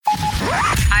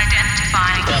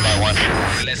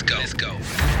Let's go.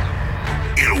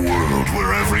 In a world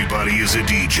where everybody is a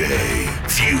DJ,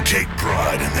 few take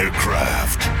pride in their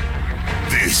craft.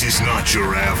 This is not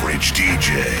your average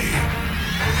DJ.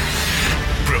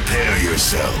 Prepare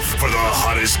yourself for the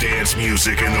hottest dance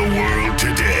music in the world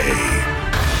today.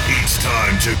 It's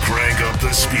time to crank up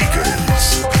the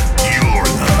speakers. You're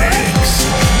in the mix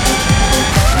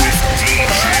with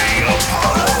DJ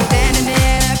Apollo. Standing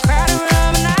in a crowded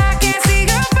room and I can't see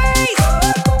your face.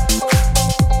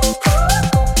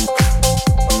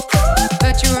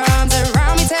 Put your arms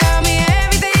around me, tell me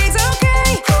everything's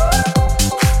okay.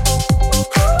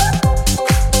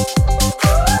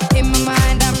 In my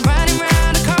mind I'm running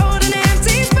round a cold and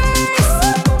empty space.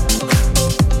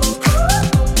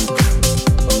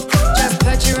 Just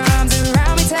put your arms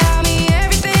around me, tell me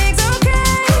everything's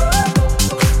okay.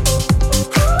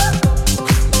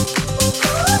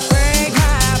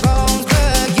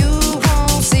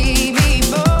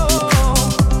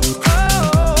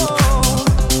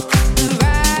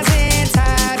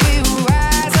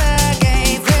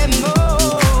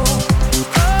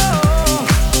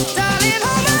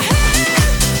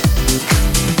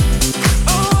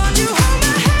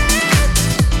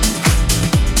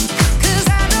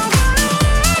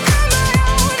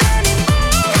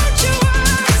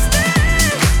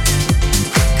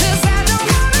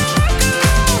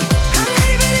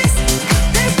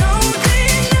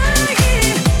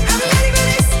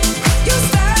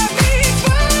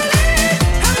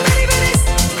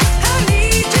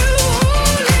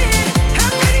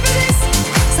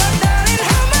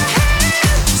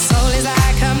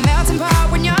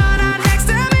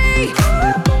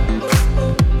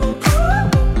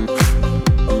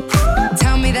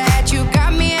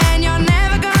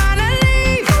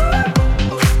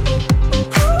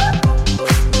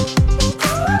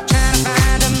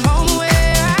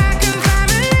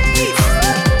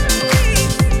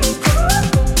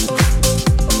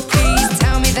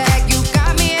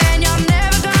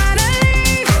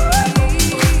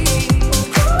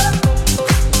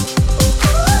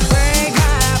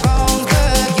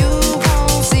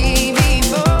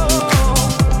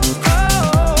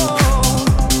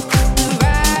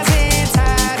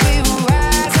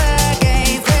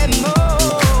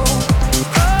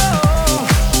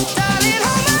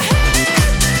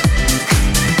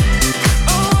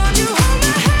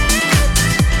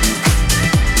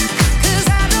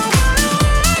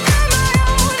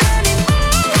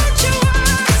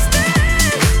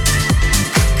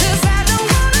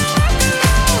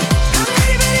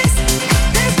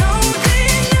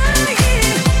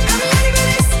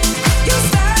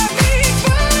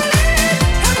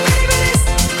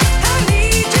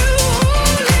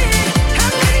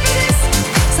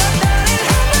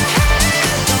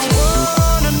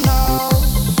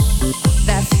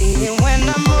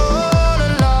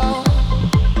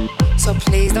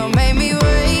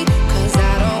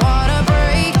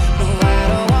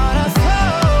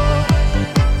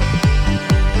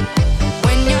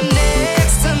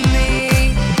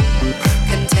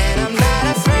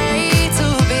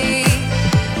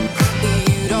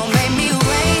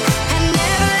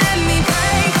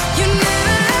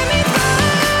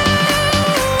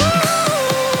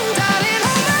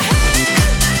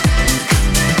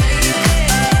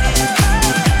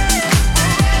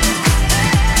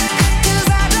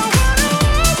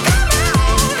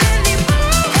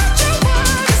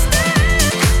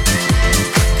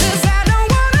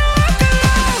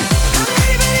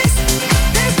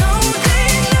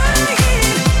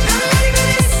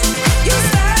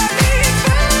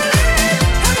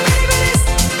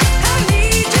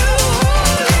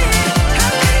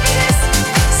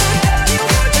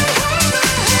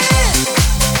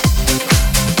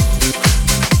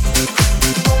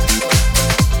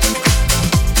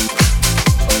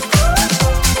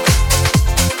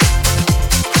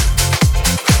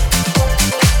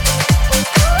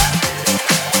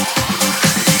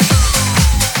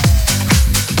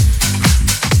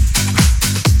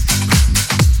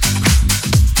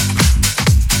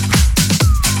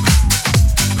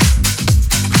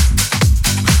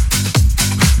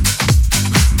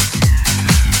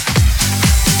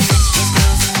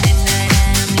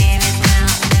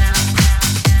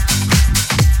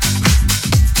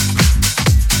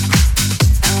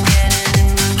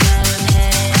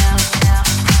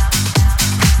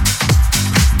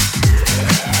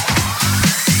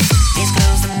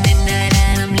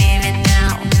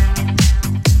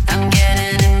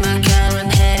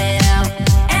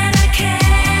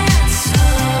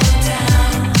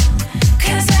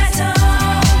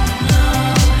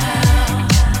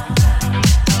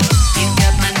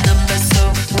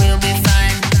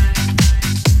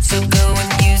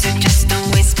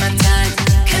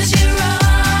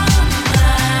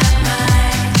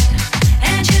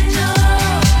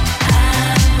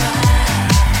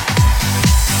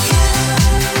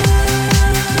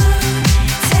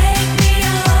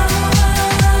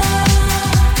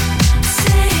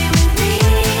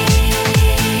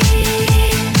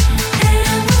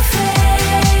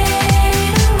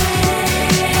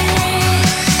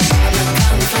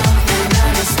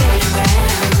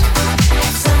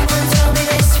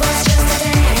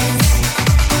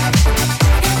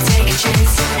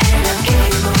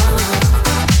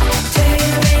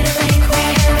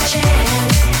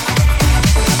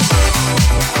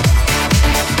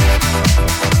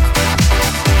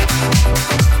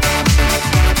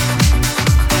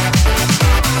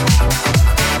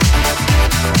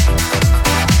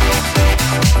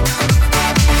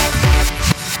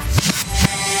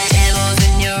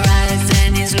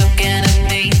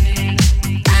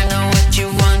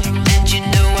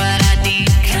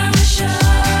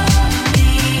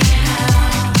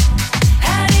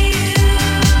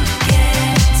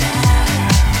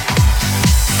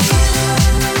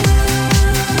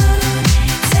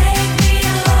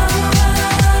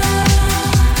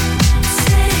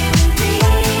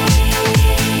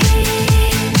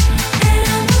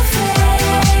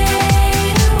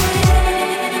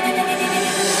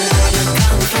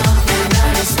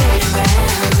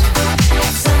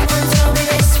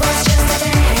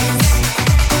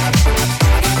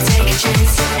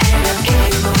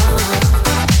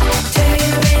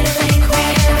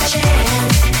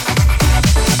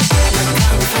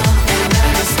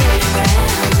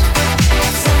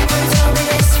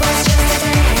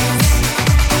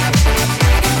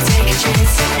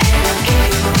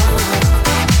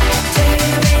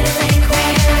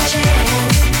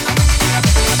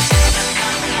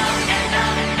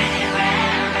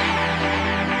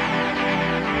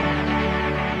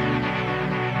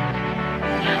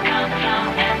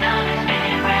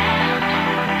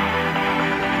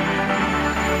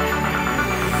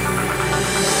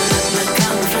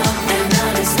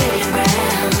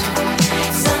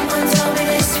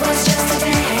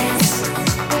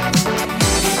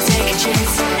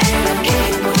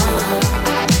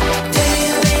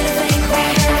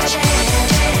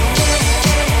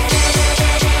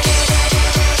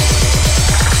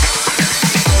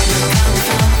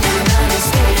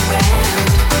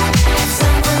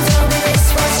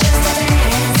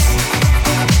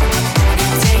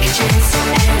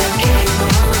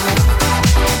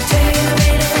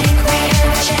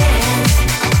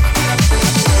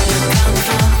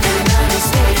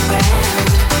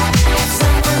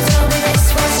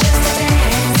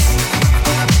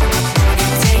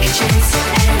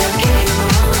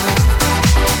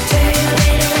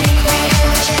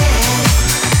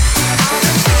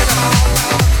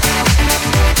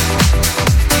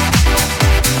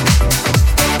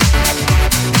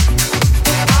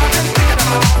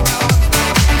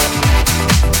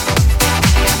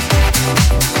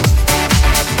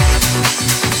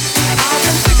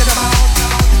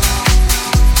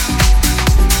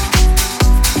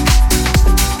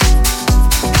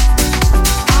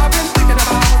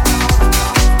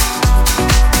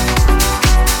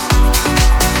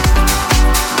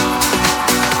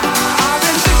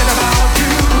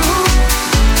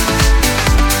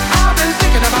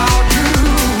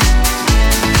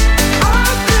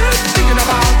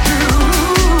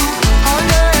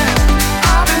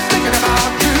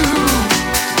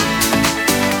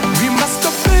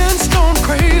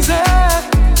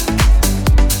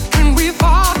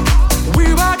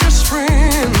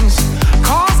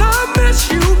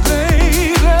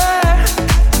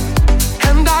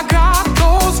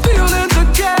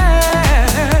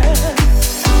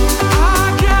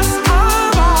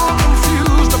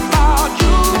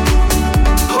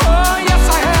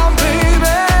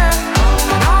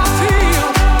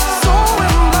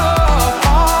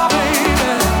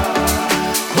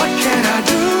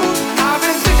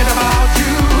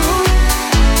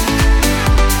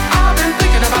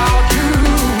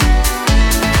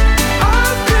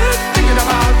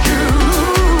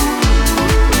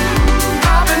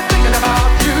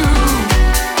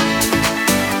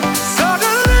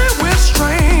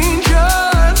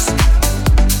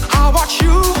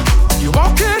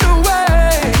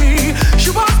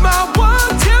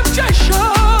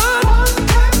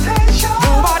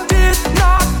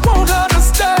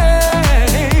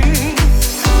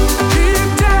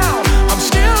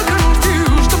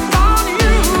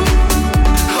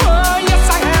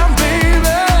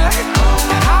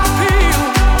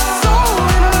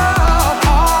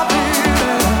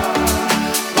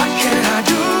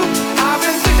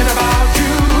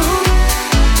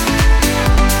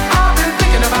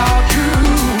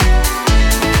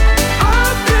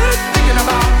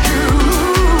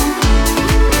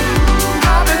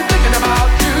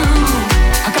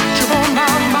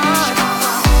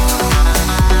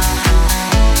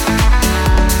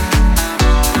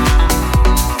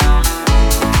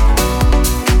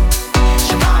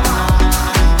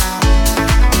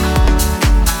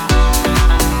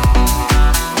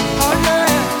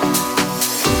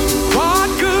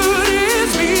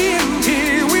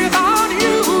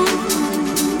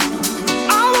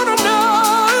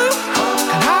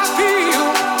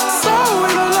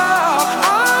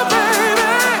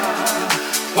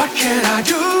 can I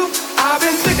do? I've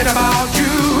been thinking about you.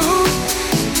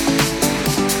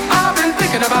 I've been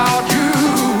thinking about you.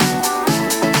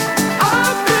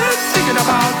 I've been thinking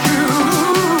about you.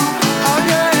 Oh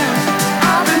yeah.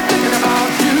 I've been thinking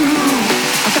about you.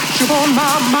 I got you on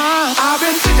my mind. I've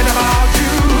been thinking about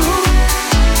you.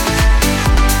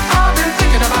 I've been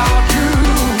thinking about you.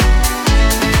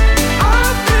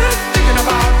 I've been thinking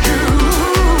about you.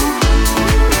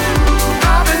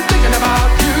 I've been thinking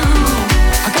about you.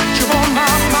 I got you on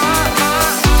my mind.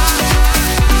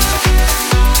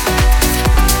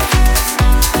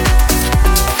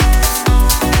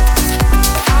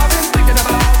 I've been thinking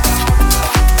about.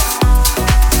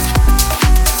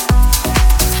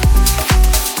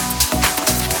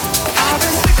 I've been thinking about. I've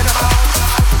been thinking about.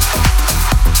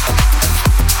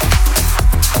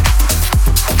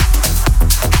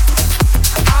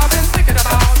 I've been thinking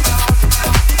about.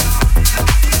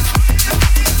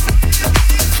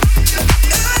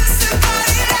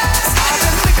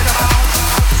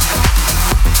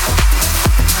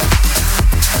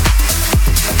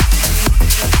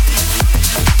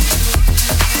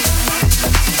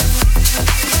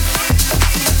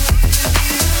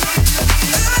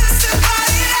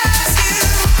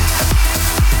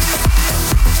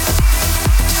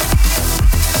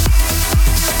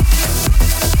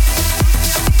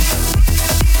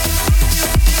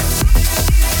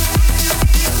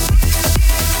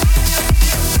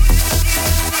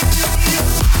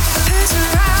 Who's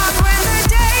around when the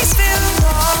days feel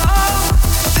long?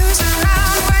 Who's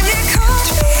around when you can't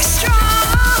be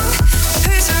strong?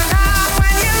 Who's around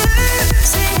when you're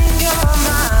losing your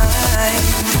mind?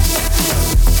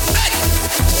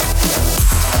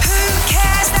 Who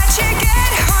cares that you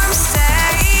get home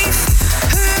safe?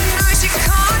 Who knows you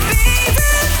can't be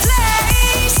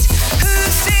replaced? Who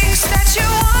thinks that you're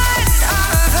one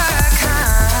of a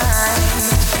kind?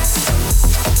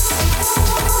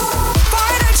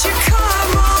 Why don't you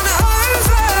come on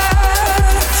over?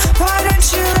 Why don't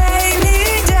you lay me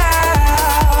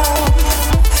down?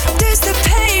 Does the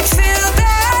pain feel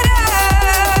better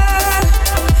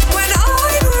when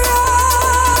I'm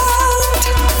around?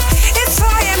 If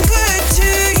I am good to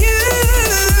you,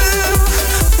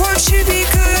 won't you be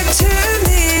good to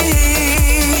me?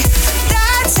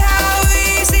 That's how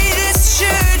easy this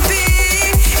should be.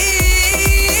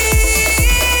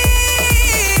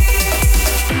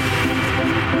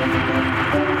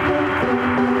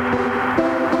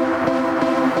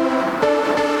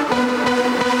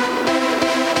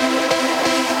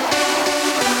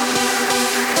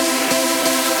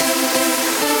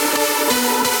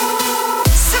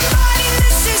 Somebody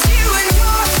misses you and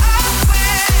you're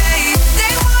away.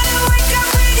 They wanna wake up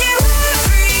with you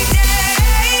every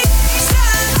day.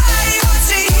 Somebody wants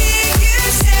to hear you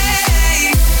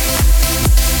say,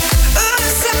 ooh,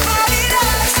 somebody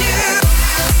loves you.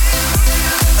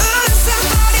 Ooh,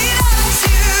 somebody loves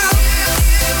you.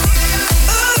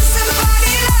 Ooh,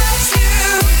 somebody loves you.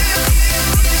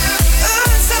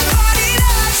 Ooh, somebody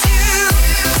loves you.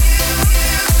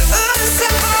 Ooh,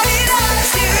 somebody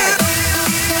loves you.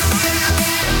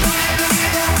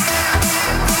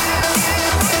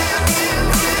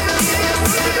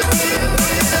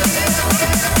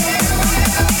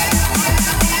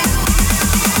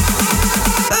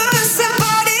 Ooh,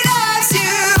 somebody loves you.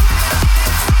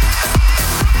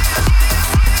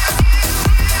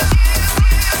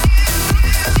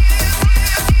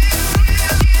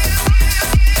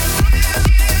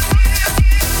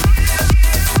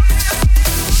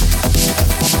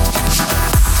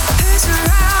 Who's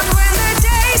around when the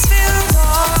days feel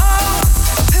long?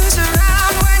 Who's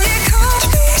around when you can't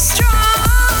be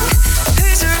strong?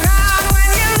 Who's around when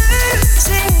you're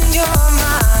losing your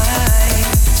mind?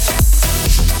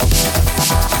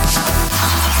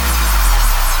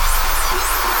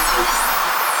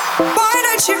 Why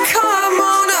don't you come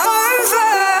on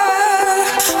over?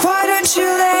 Why don't you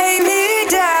lay me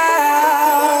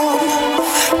down?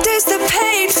 Does the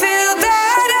pain feel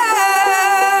better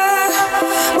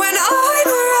when I'm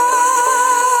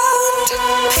around?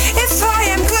 If I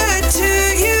am good to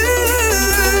you,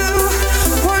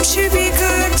 won't you be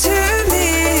good to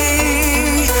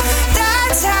me?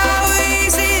 That's how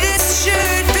easy this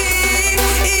should be.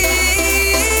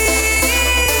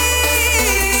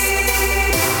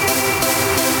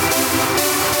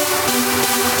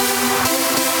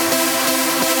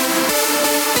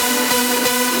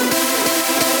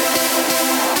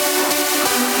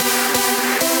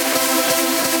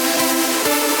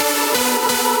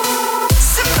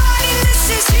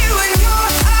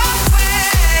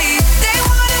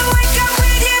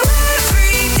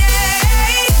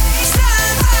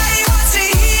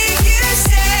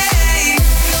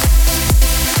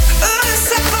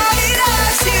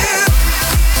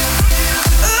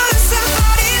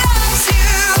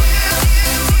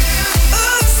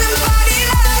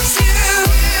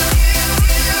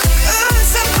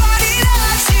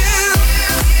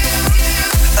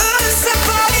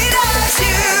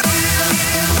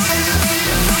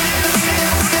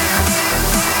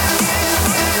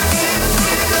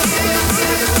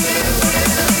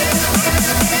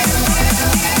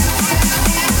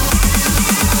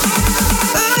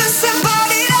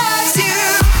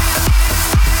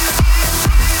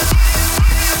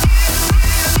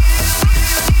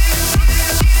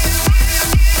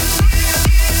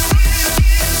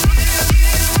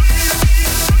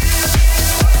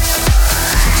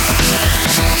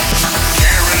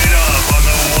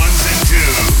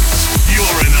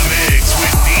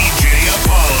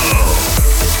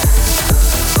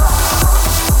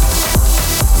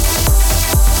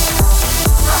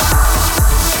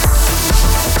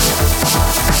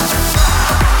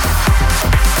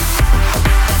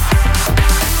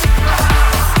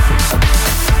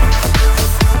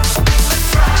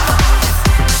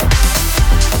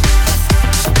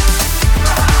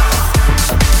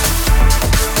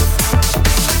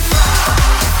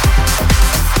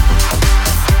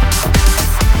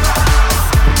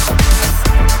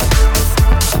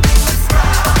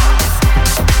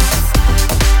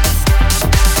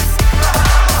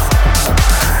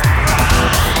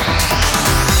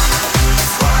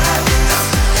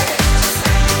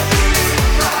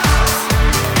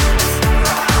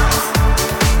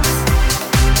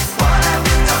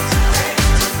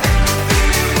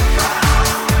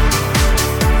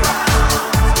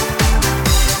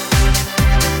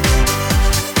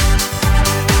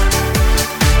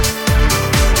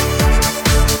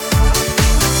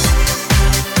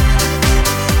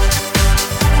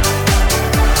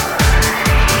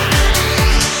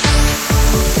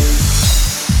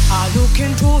 look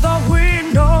into the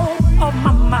window of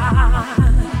my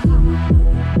mind.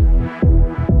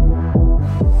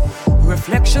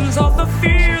 Reflections of the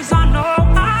fears I know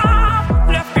I've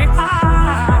left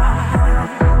behind.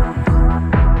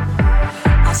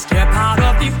 I step out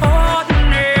of the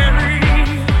ordinary.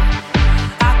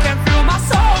 I can feel my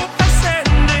soul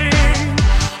ascending.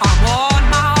 I'm on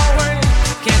my way,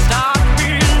 can't stop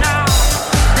me now.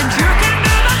 And you can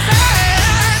do the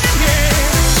same, yeah.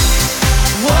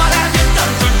 What have you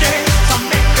done today to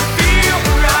make you feel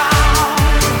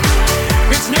proud?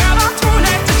 It's never too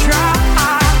late to try.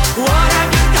 What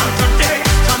have you done today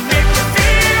to make you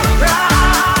feel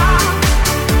proud?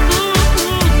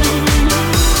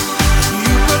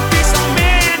 You could be so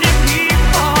many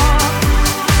people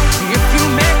if you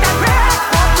make that grab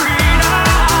for freedom.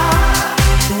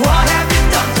 What have you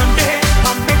done today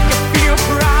to make you feel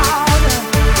proud?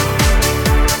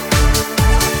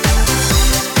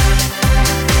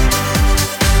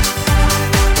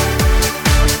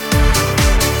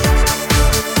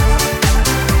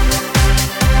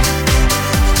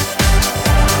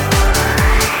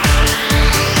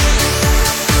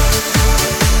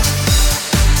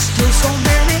 Still so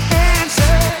many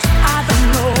answers I don't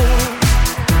know.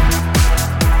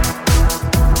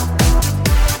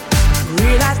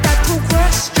 Realize that to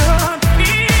question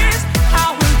is how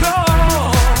we go.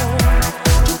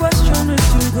 To question is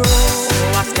to grow. So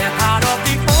I step out of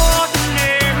the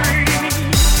ordinary.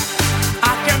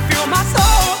 I can feel my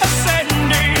soul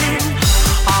ascending.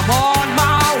 I'm on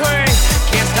my way,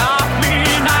 can't stop me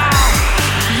now.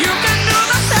 You can do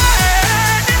the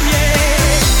same, yeah.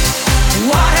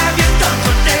 What have you done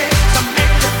today to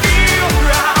make you feel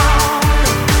proud?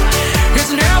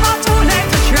 It's never too late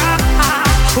to try.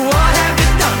 What have you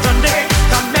done today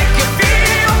to make you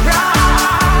feel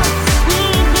proud?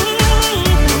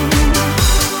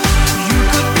 You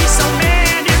could be so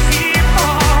many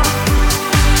people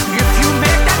if you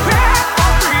make that grab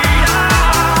for freedom.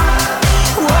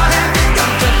 What have you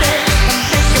done today to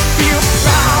make you feel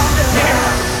proud? Yeah,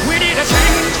 we need a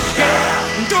change.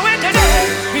 Yeah, do it today.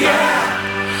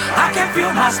 Yeah. I can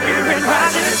feel my spirit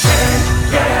rising and change.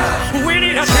 Yeah, we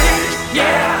need a change.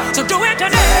 Yeah, so do it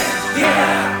today.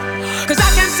 Yeah, 'cause I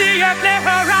can see your clear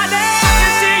rising. I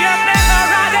can see your clear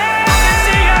rising. I can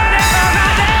see your clear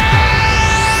rising.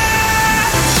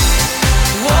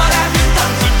 What have you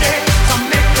done today to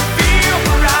make you feel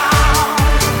proud?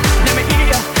 Let me hear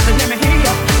you. Let me hear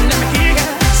you. Let me hear you.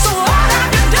 So what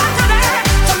have you done today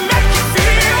to make you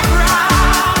feel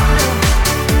proud?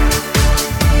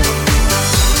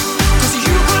 'Cause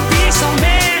you could be so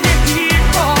many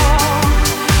people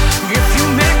if you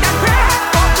make that grab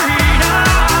for freedom.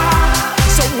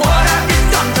 So what have you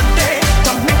done today?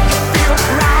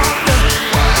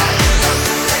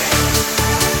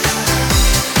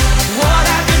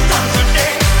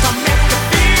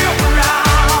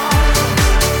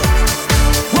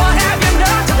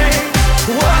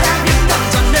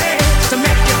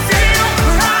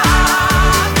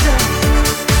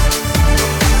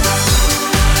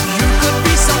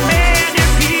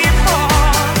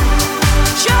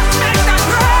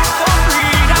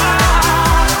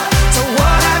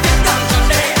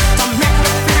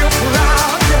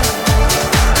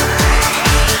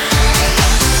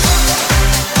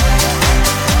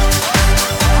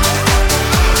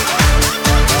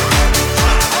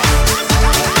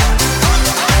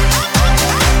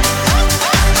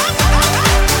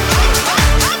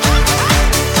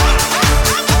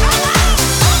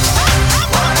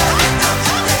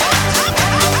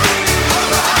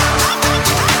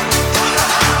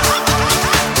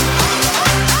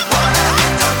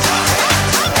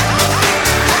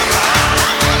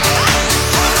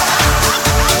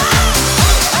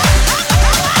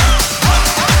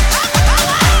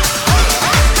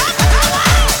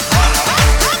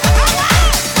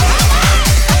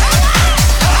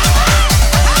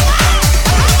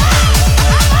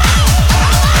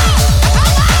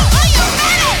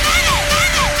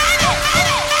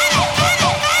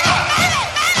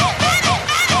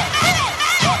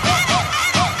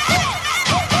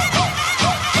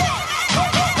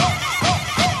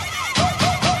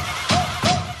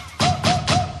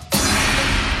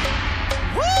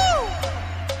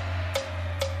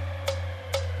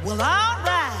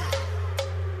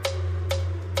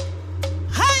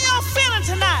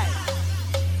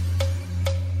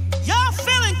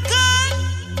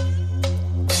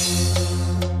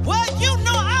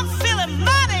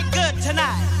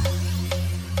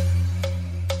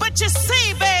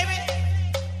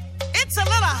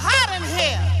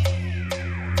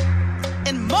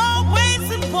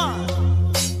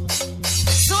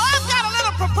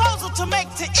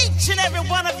 each and every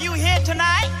one of you here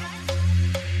tonight,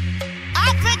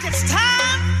 I think it's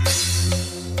time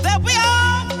that we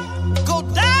all go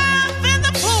dive in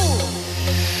the pool.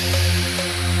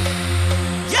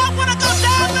 Y'all wanna go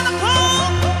dive in the pool?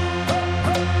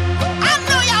 I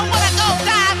know y'all wanna go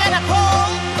dive in the pool.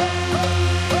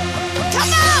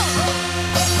 Come on!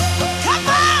 Come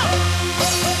on!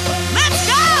 Let's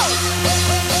go!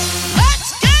 Let's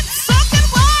get soaking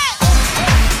wet!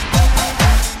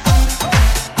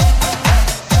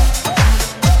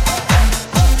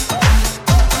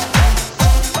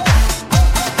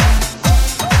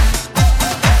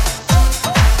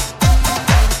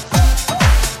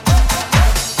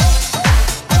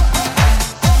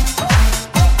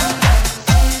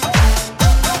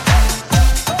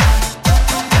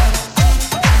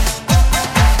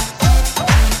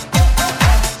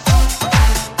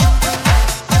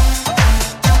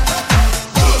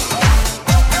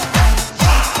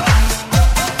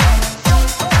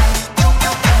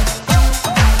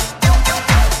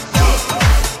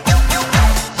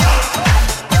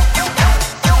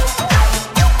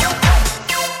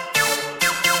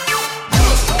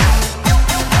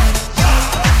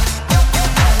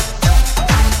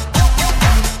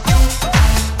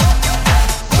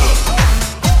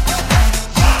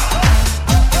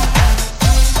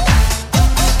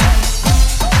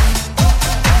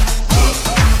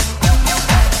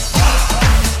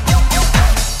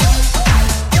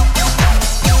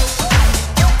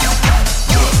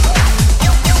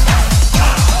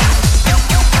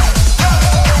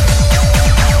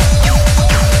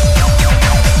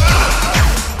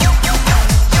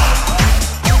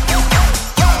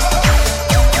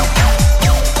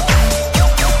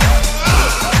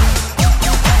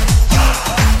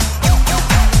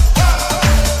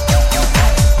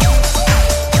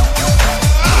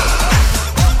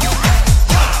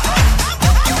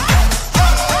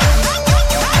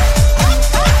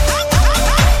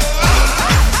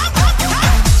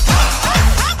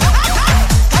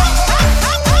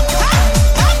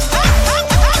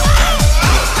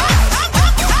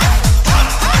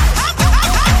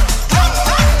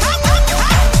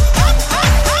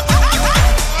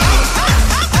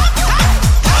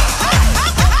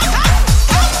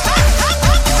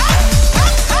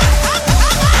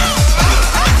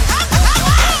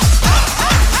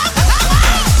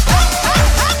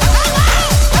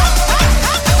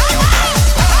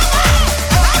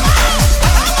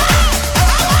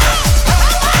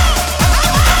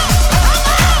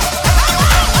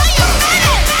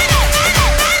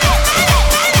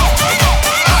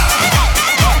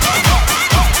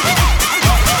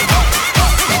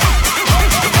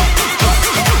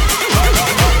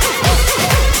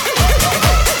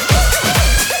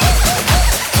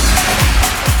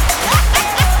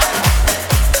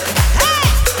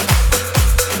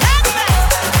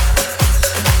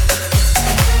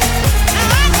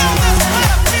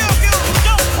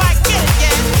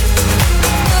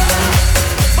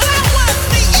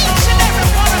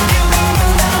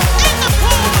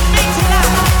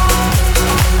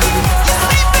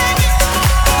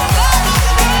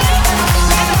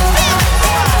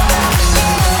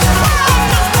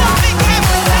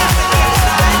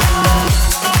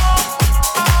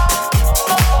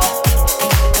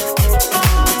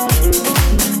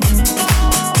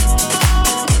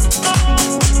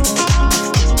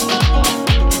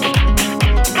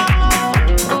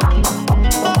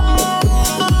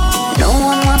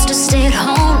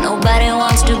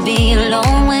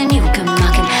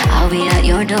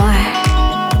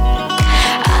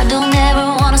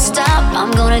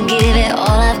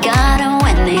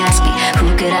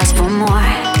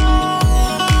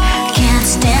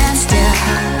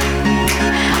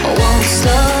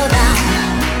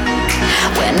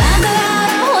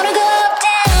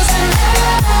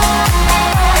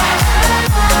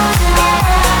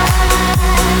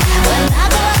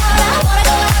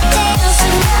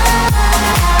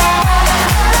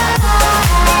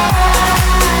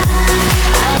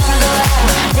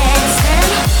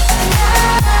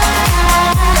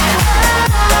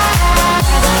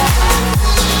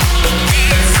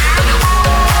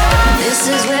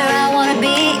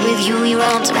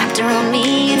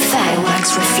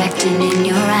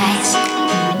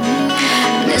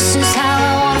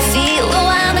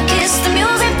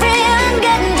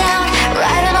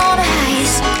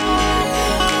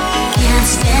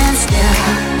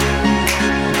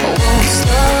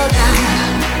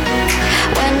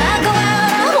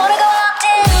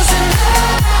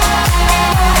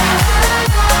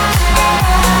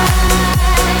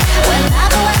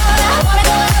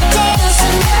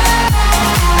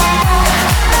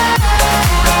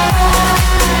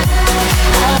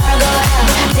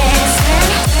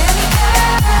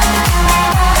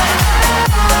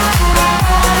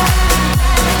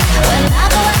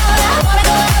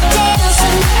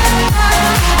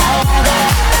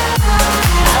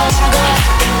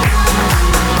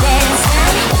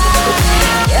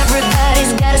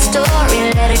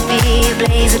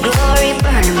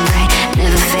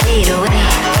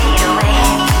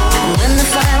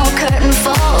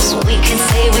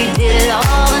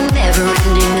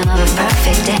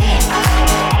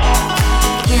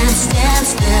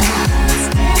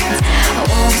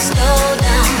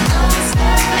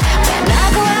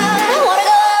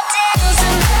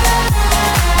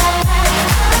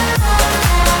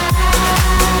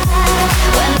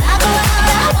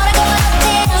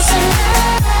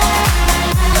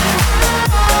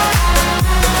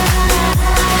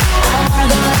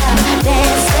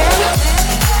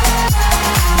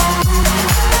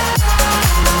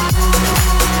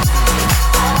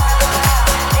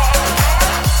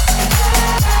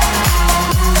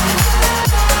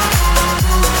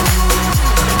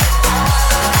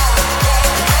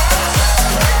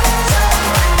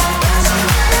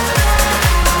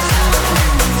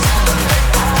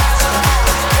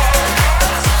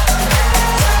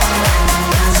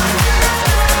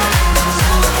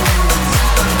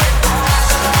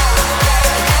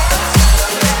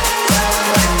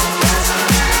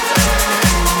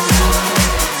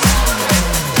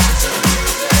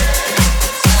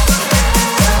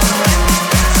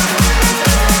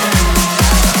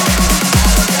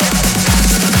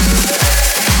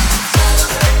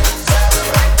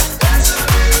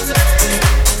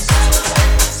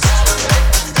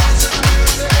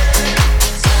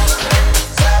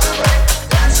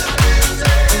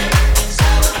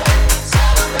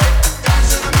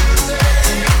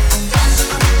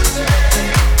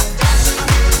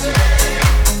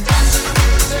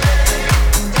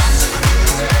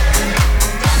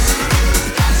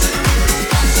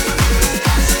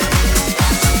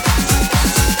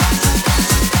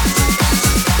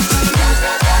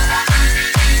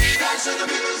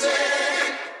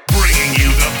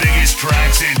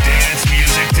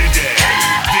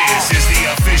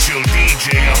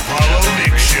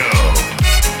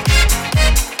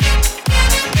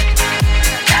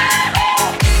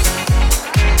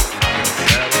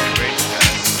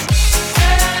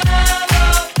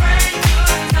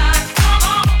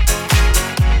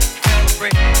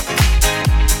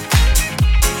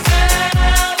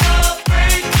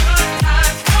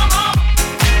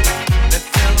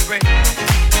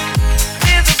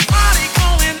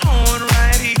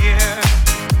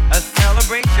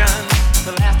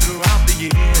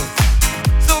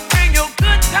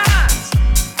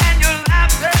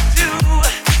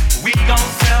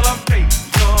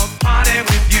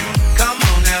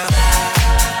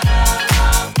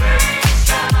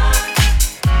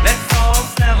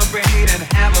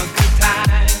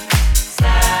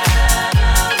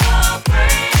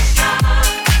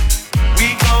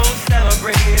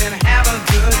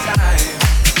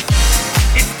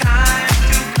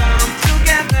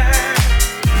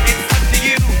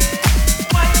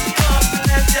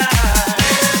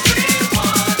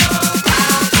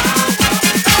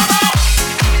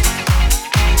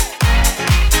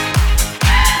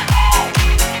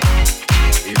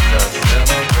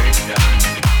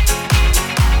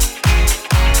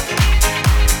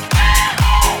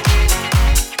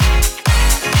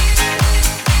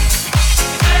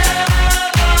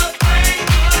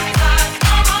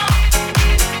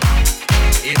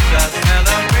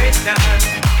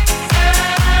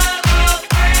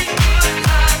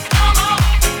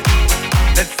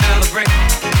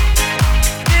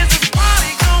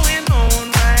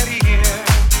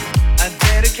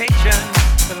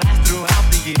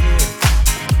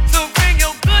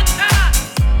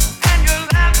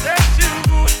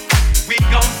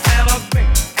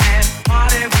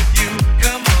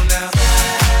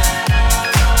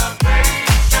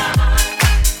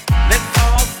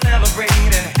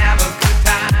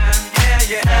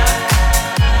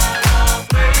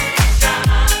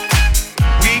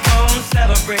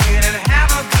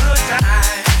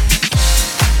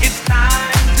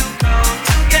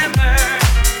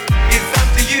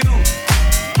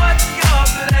 What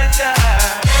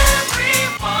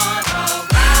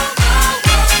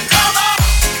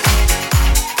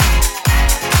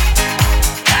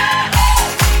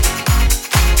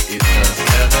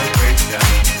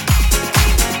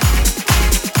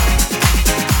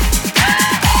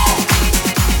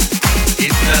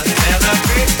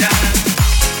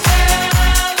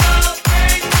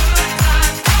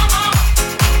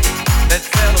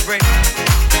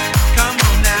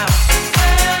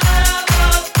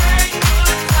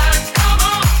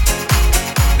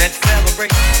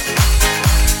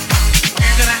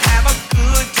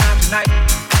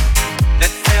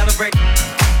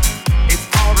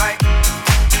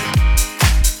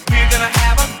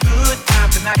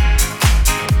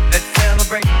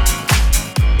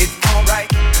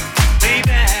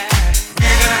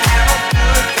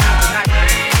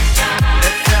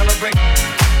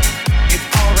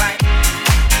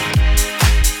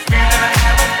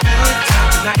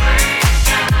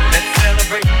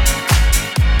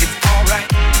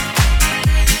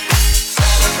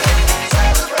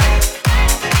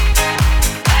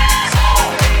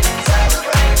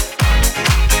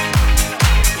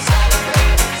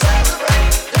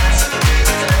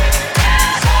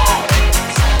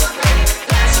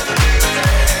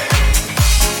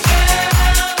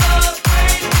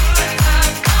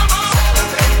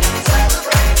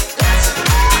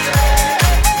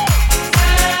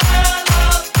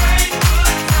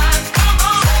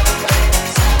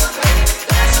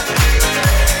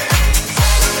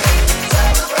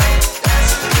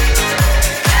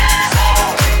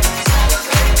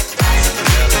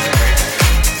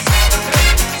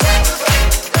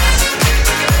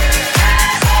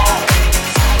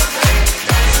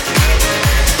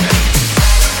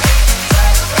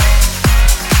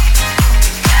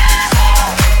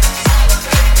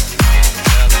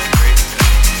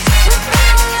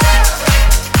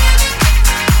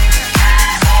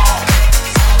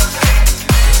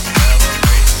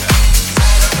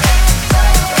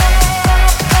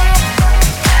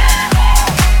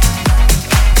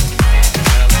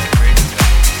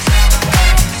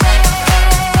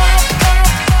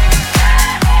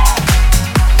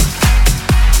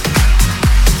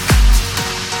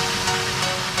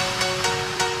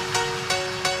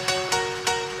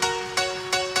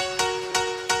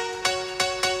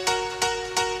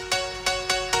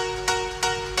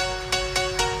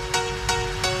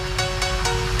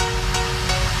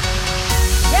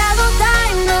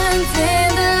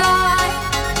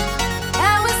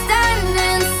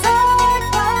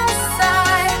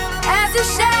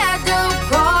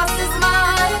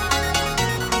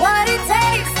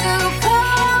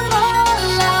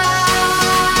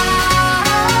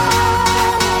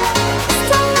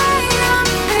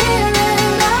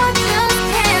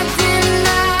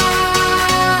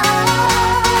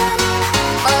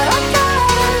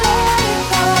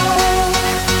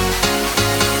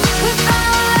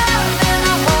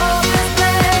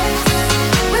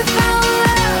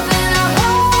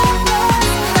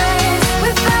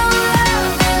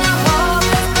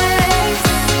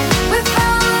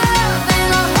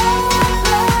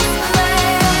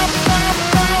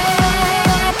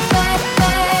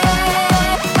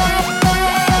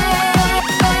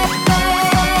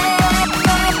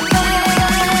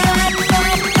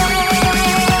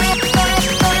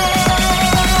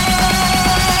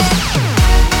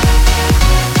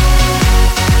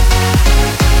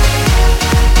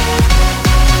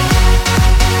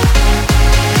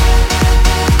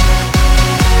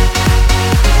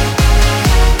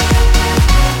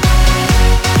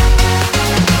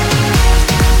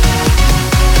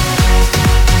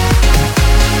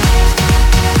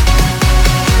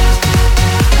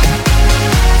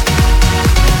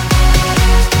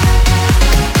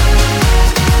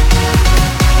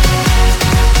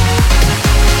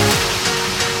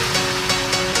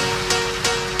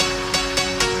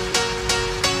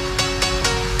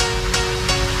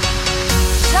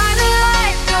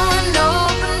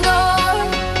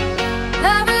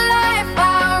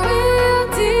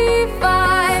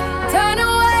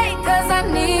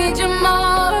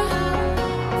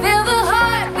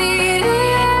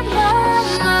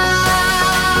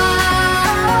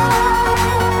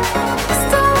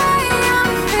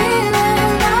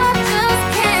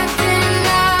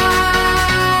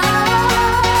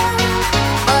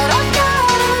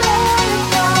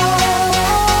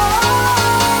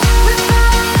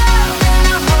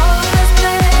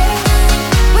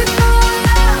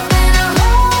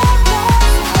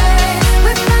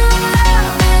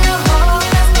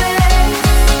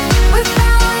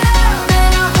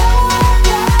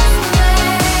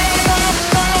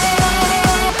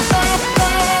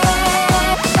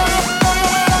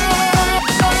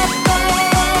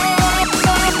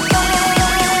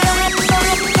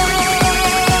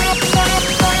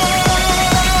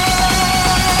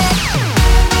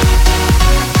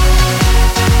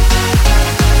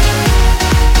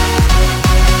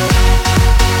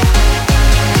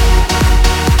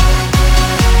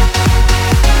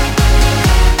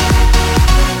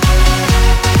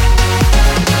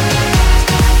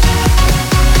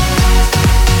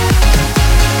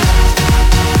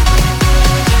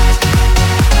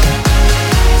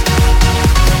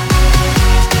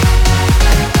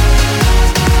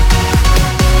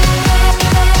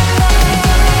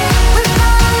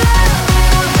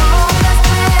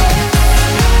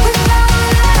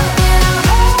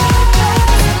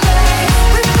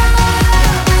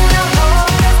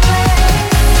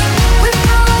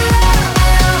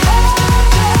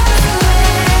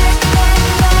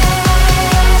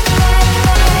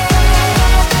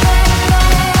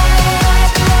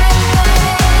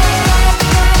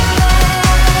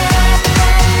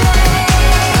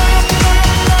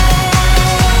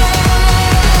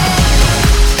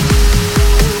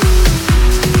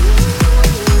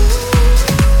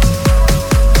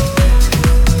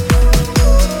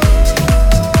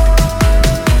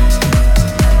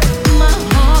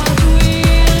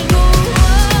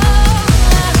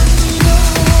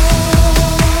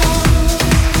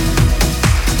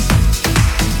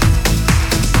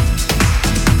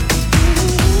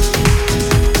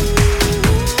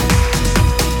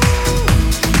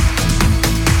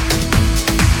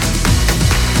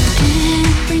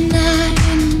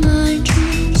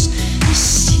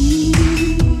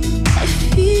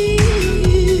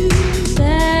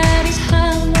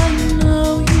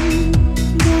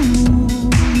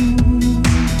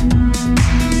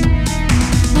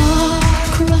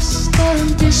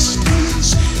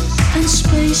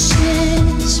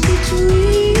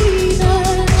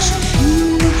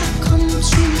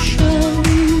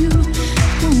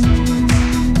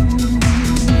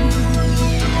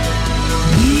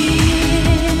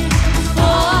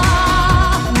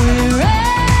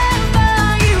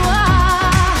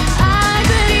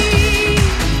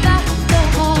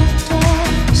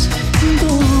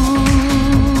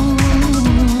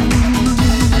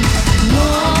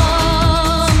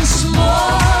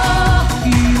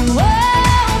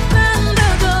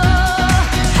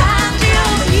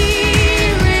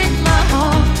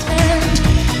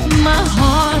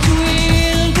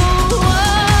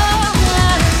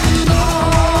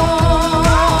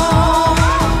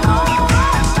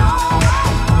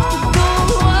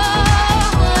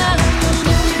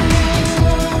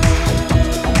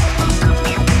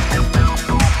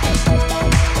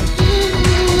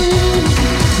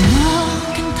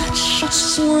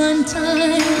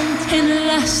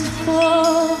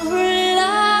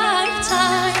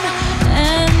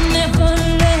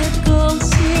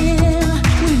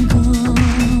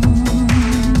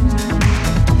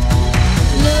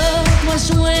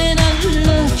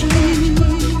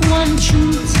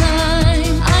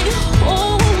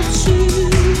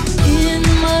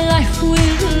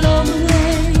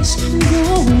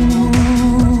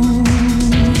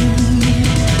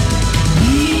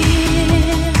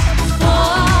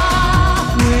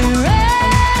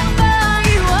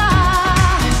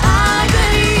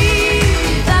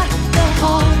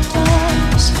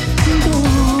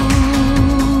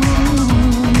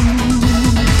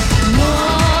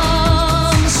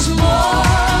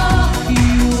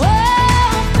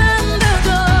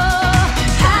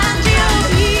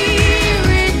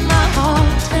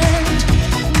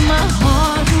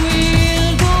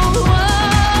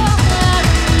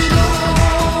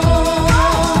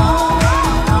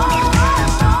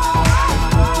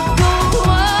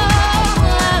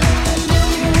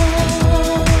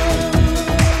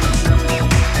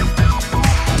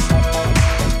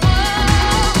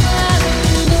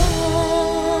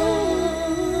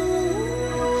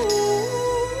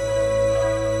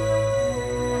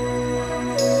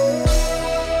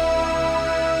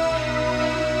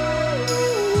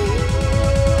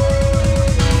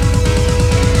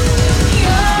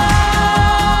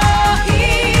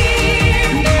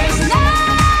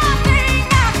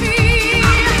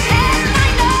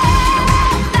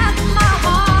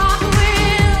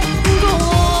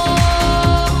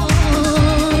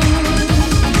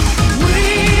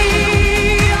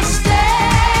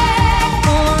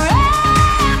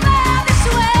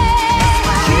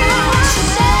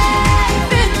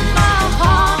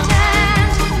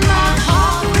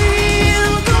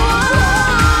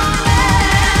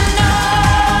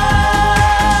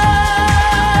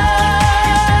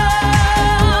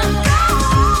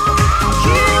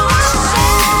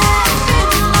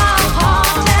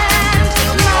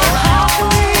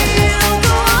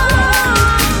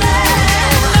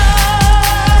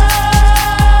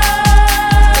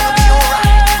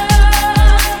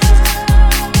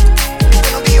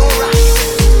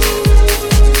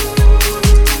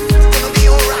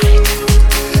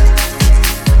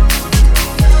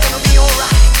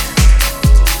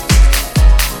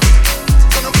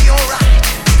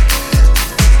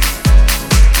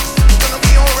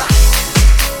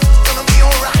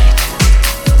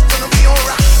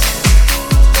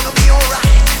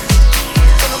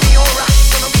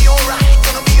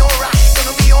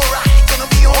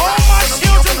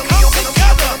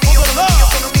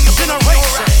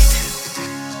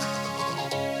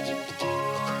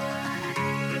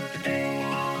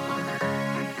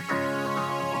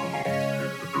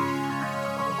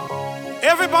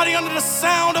Everybody under the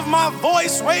sound of my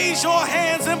voice, raise your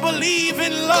hands and believe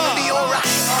in love. Gonna be alright.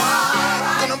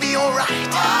 Gonna be alright.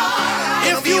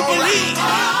 If you believe,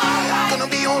 Gonna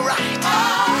be alright.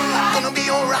 Gonna be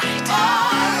alright.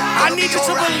 I need you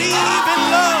to believe in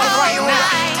love right now.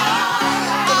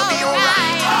 Gonna be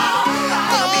alright.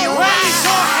 Gonna be alright. Raise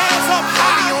your hands up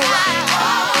high.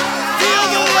 Feel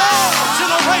the love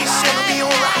generation. Gonna be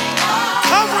alright.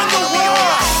 Covering the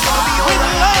world with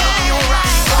love.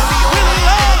 With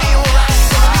love.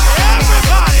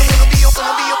 Everybody.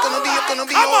 Gonna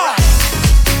be Come on. alright.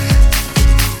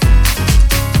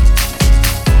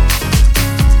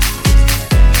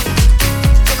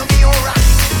 Gonna be alright.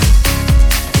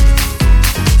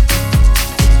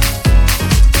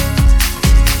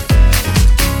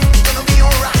 Gonna be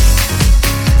alright.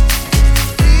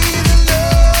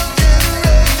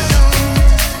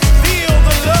 Feel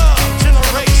the love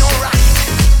generation.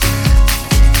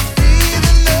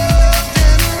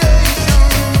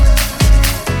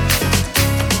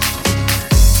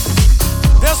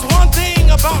 There's one thing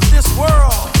about this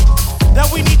world that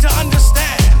we need to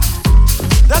understand,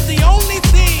 that the only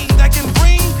thing that can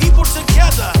bring people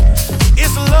together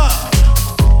is love.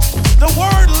 The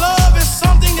word love is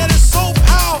something that is so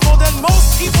powerful that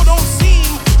most people don't seem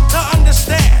to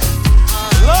understand.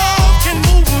 Love can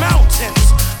move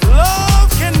mountains. Love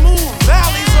can move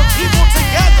valleys of people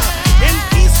together in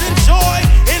peace and joy,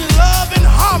 in love and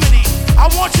harmony. I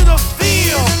want you to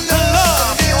feel the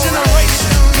love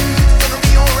generation. Gonna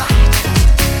be alright.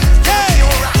 Yeah.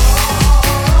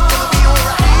 Gonna be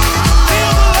alright.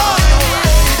 Feel the love.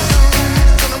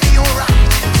 Gonna be alright.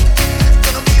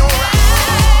 Gonna be alright.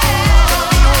 Gonna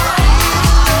be alright.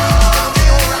 Gonna be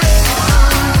alright.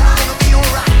 Gonna be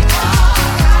alright.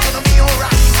 Gonna be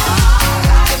alright. Gonna be alright.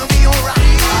 Gonna be alright.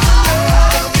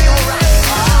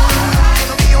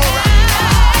 Gonna be alright.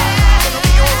 Gonna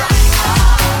be alright.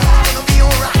 Gonna be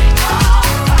alright.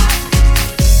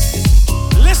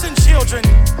 Listen, children,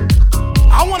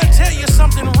 I want to tell you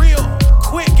something real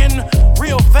quick and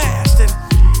real fast. And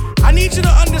I need you to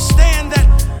understand that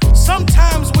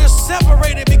sometimes we're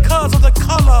separated because of the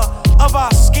color of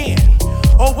our skin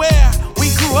or where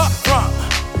we grew up from.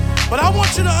 But I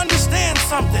want you to understand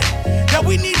something, that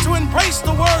we need to embrace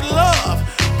the word love,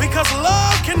 because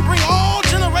love can bring all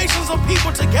generations of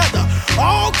people together,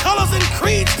 all colors and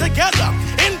creeds together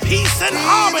in peace and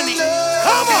harmony.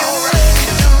 Come on.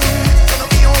 Gonna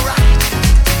be alright.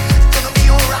 Gonna be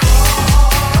alright.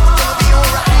 Gonna be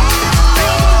alright.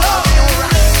 Feel the love. Gonna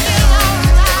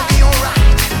be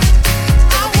alright.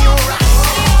 Gonna be alright.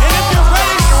 And if you're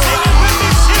ready, sing it with me,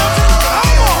 children.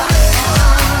 Come on.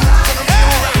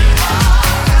 Hey.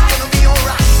 Gonna be alright. Gonna be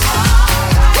alright.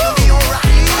 Gonna be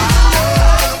alright.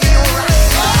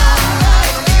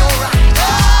 Gonna be alright.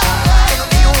 Gonna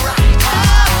be alright.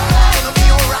 Gonna be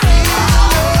alright.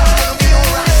 Gonna be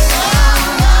alright.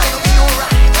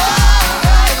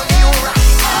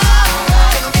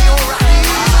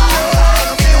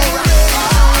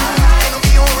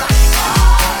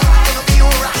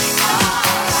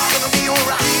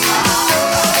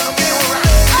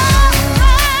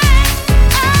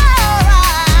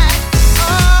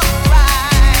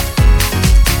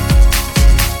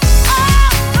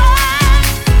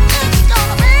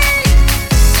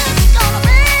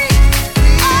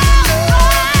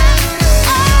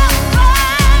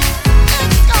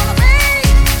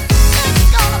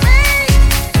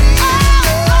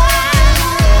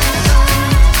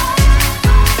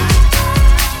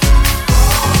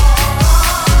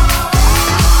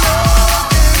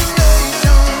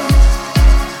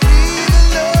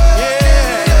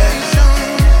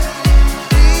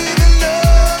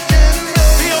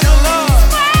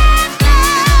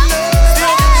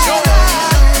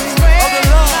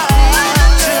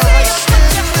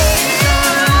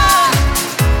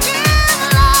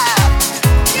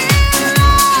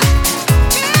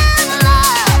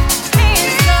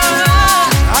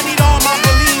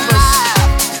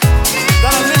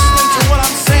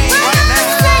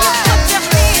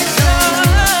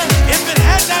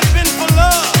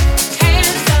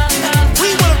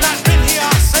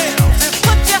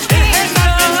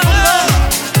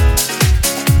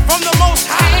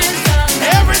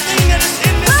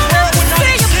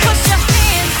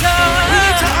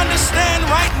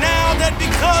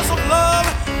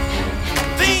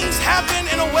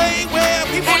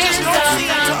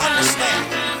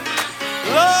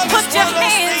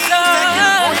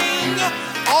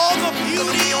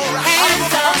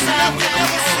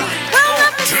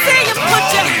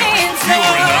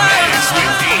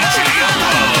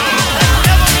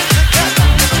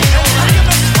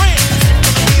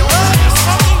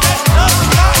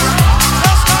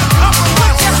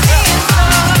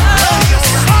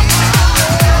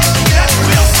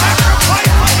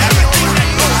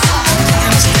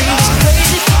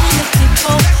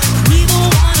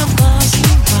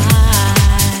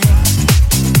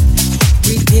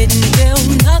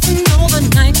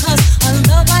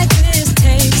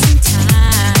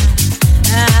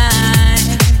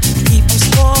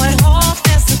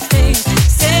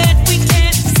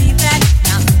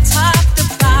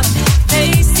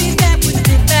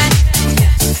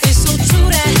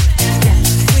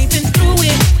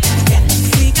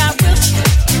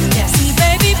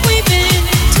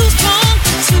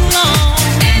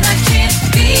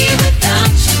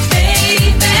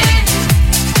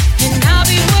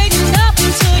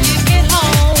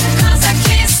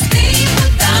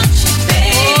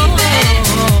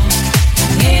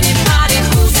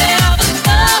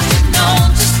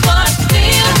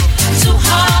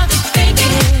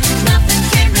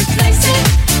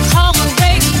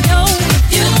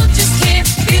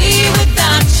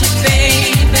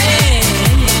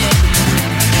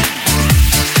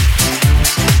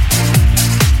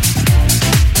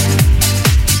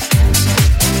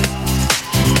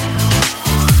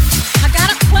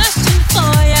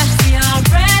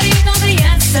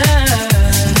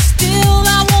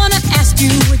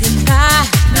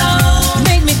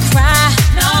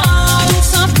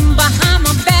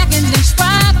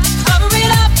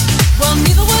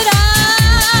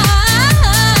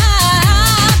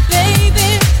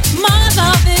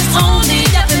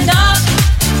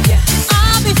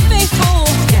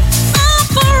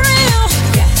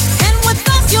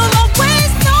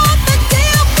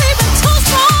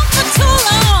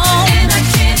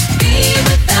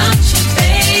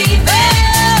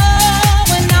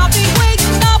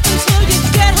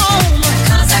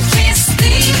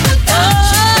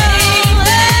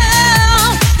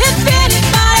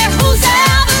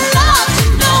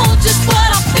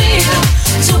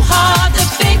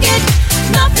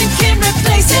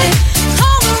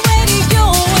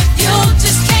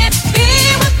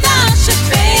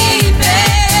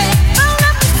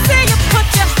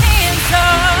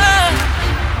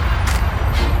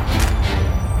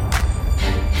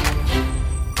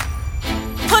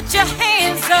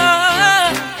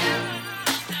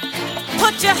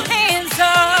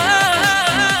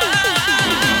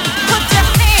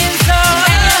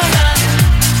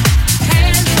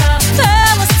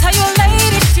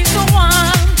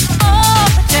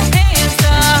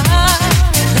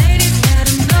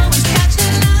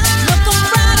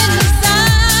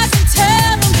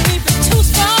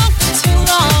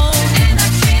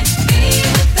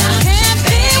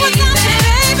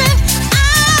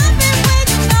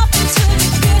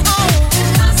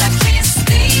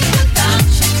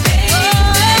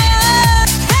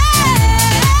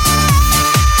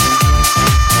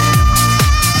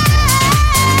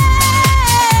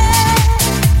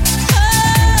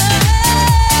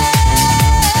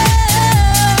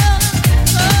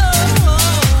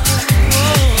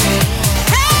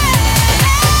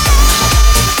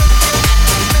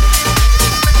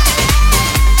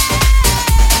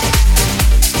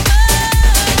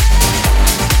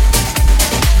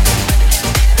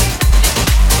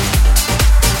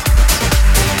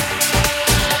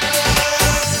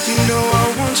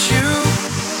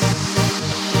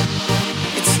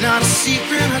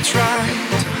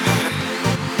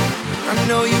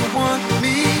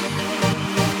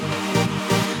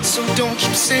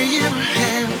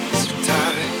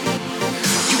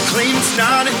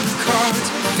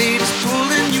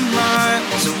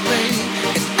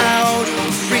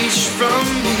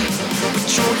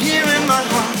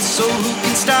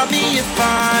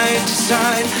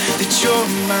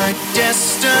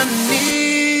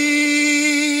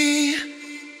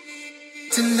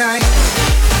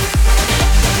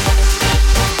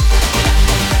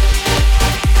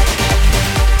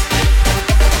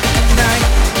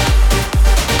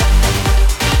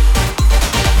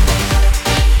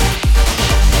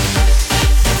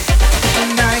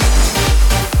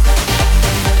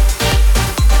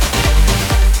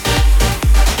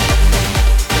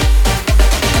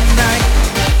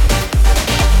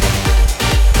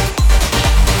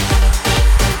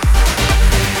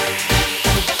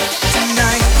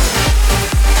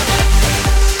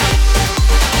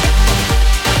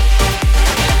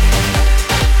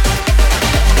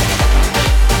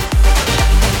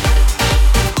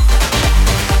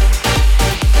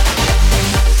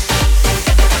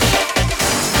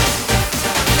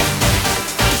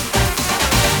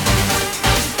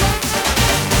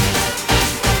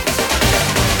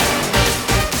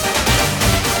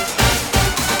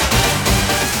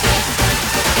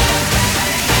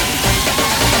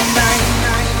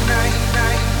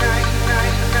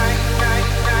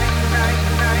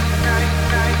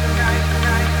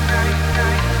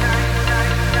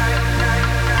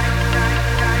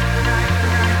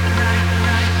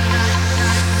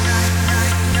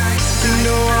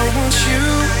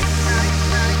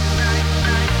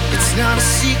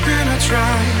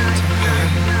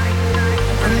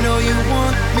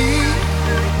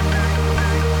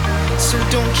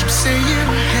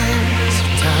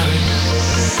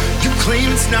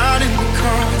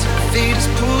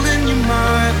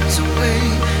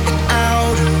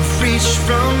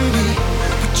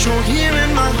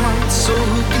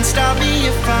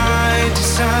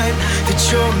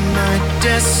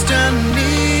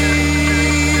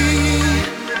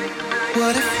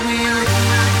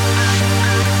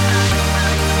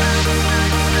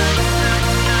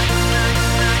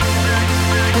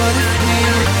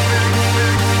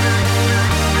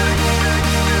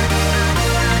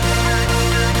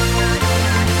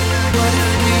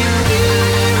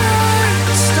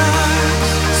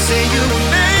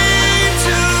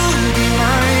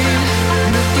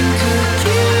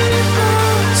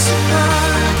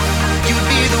 You'd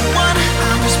be the one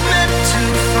I was meant to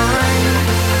find.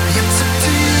 It's up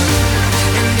to you.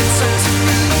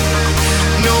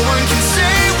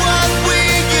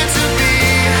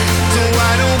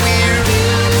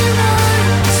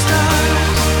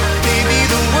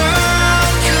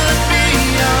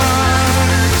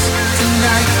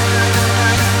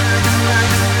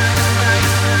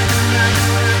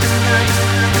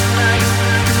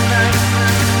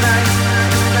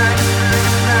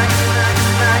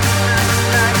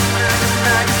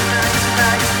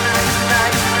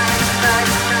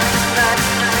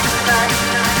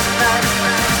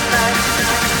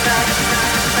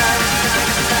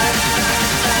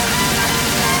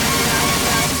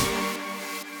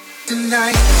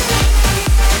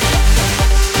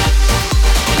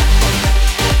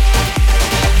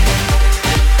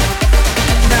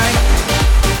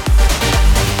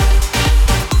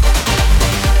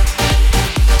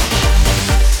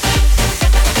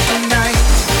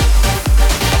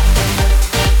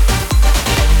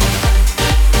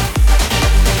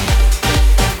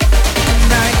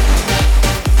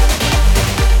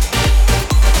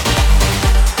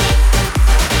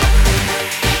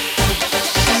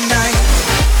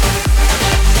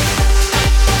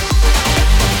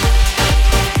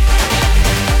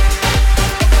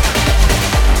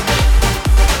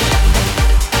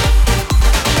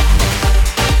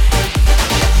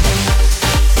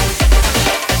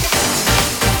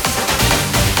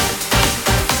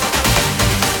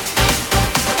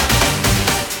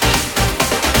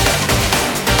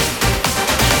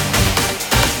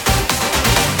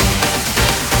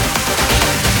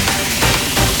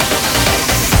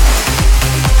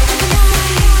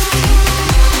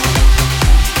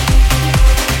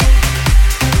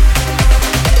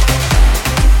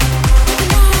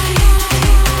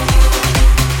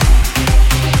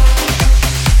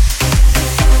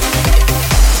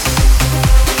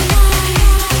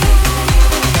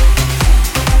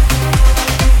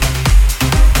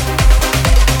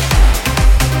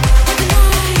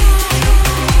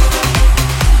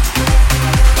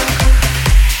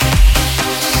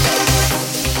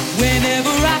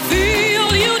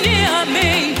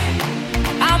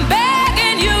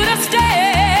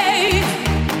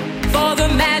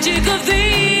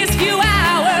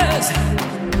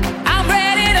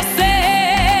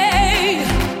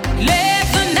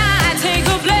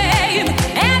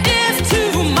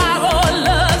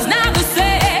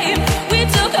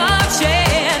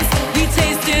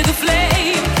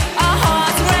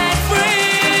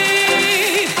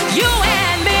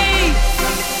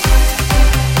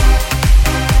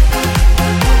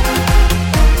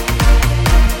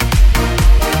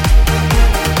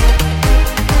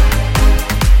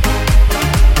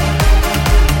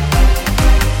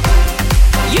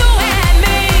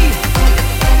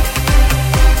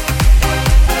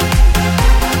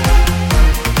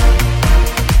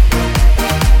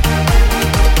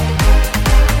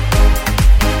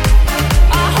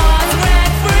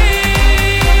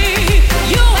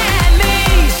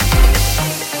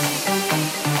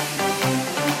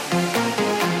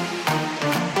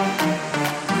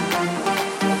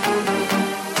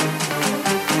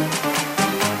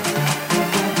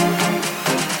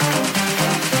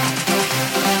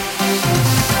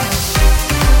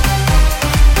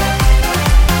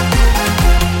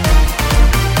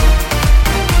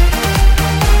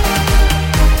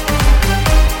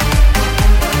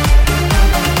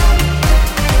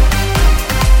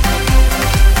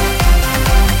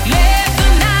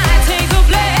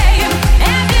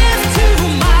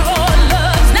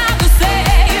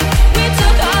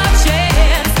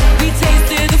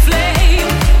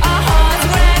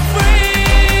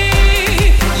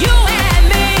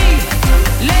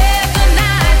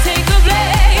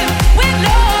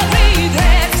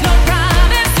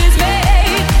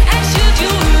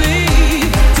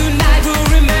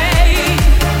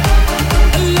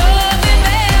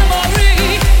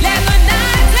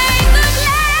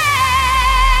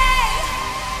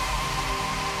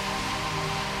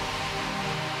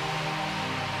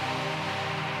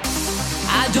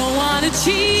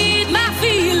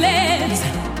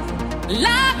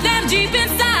 lock them deep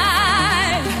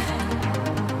inside.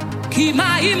 Keep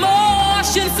my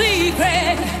emotions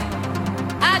secret.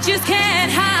 I just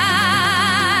can't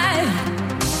hide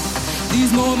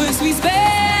these moments we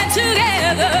spend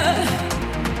together.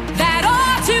 That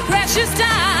all too precious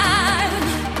time.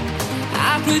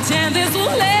 I pretend this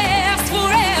will last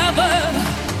forever.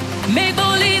 Make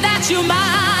believe that you're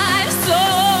mine.